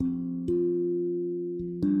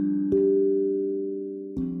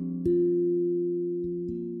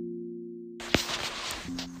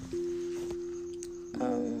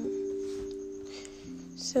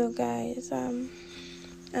guys. I'm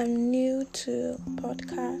new to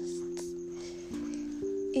podcasts.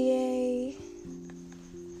 Yay!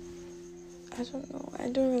 I don't know. I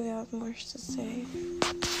don't really have much to say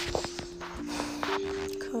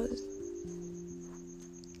because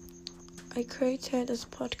I created this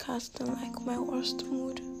podcast in my worst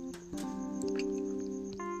mood.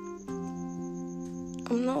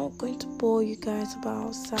 I'm not going to bore you guys about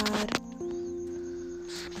how sad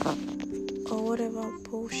or whatever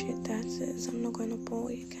bullshit that is. I'm not going to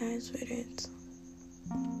bore you guys with it.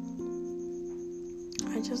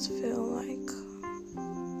 I just feel like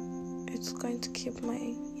it's going to keep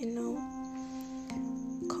my,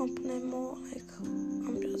 company more. Like,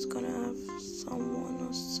 I'm just going to have someone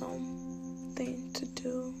or something to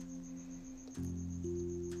do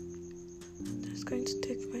that's going to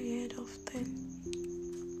take my head off things.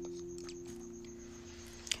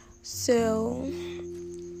 So,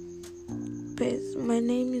 my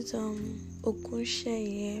name is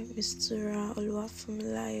Ogunsheye Mistura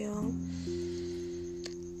Oluwafunmilayo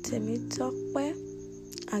Temitope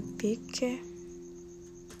Agbeke,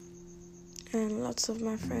 and lots of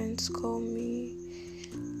my friends call me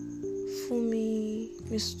Fumi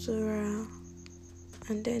Mistura,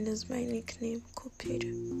 and then there's my nickname Cupid.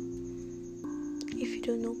 If you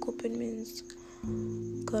don't know, Cupid means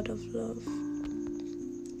God of Love.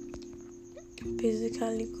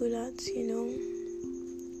 Basically good at,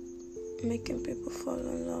 making people fall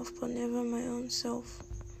in love, but never my own self.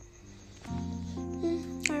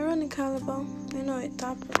 Ironically, but it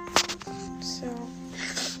happened. So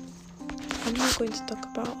I'm not going to talk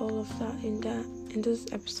about all of that in this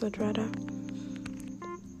episode rather.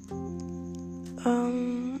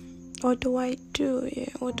 What do I do?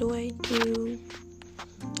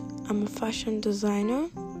 I'm a fashion designer.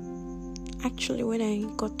 Actually, when I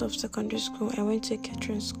got off secondary school, I went to a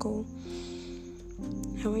catering school.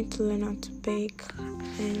 I went to learn how to bake,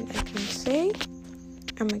 and I can say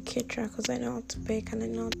I'm a caterer because I know how to bake and I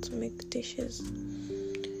know how to make dishes,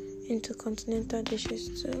 intercontinental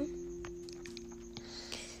dishes too.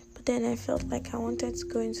 But then I felt like I wanted to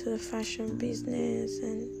go into the fashion business,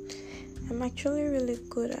 and I'm actually really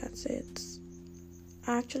good at it.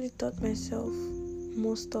 I actually taught myself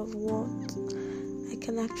most of what I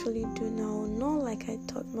can actually do now. Not like I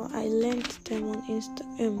taught, but I learned them on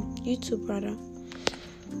YouTube rather.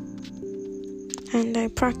 And I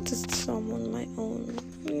practiced some on my own,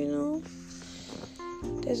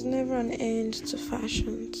 There's never an end to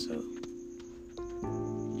fashion, so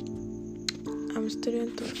I'm a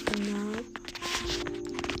student of FUNAB,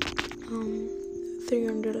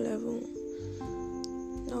 300 level.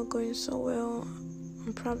 Not going so well.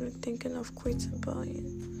 I'm probably thinking of quitting, but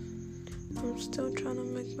I'm still trying to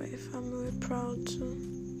make my family proud too.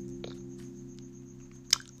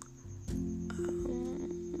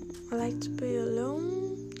 I like to be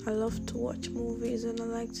alone. I love to watch movies, and I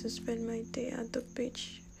like to spend my day at the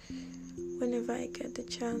beach whenever I get the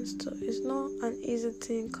chance to. It's not an easy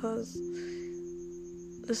thing because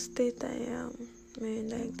the state I am,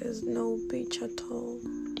 there's no beach at all.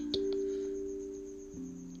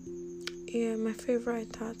 Yeah, my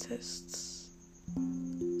favorite artists.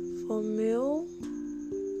 For male,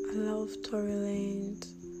 I love Tory Lanez.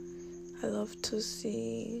 I love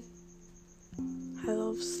Tootsie. I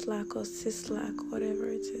love Slack or Sislak, whatever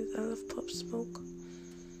it is. I love Pop Smoke.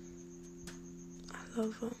 I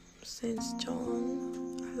love Saint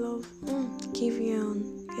John. I love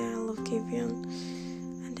Giveon. Yeah, I love Giveon.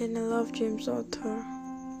 And then I love James Arthur.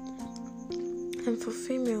 And for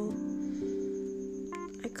female,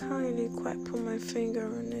 I can't really quite put my finger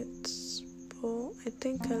on it, but I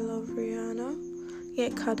think I love Rihanna. Yeah,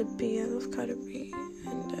 Cardi B. I love Cardi B.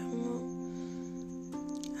 And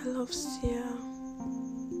I love Sia.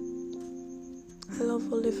 I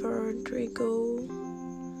love Olivia Rodrigo,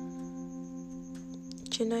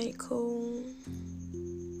 Jhenéaiko,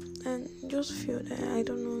 and just feel that I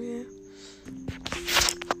don't know.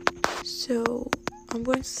 So I'm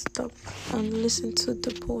going to stop and listen to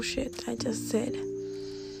the bullshit I just said.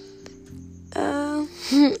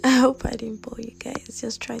 I hope I didn't bore you guys.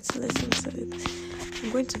 Just try to listen to it.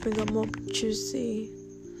 I'm going to bring a more juicy,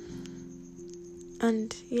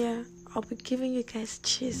 and I'll be giving you guys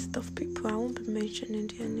gist of people. I won't be mentioning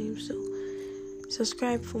their names, so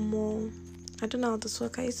subscribe for more. I don't know how this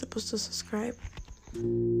works. Are you supposed to subscribe?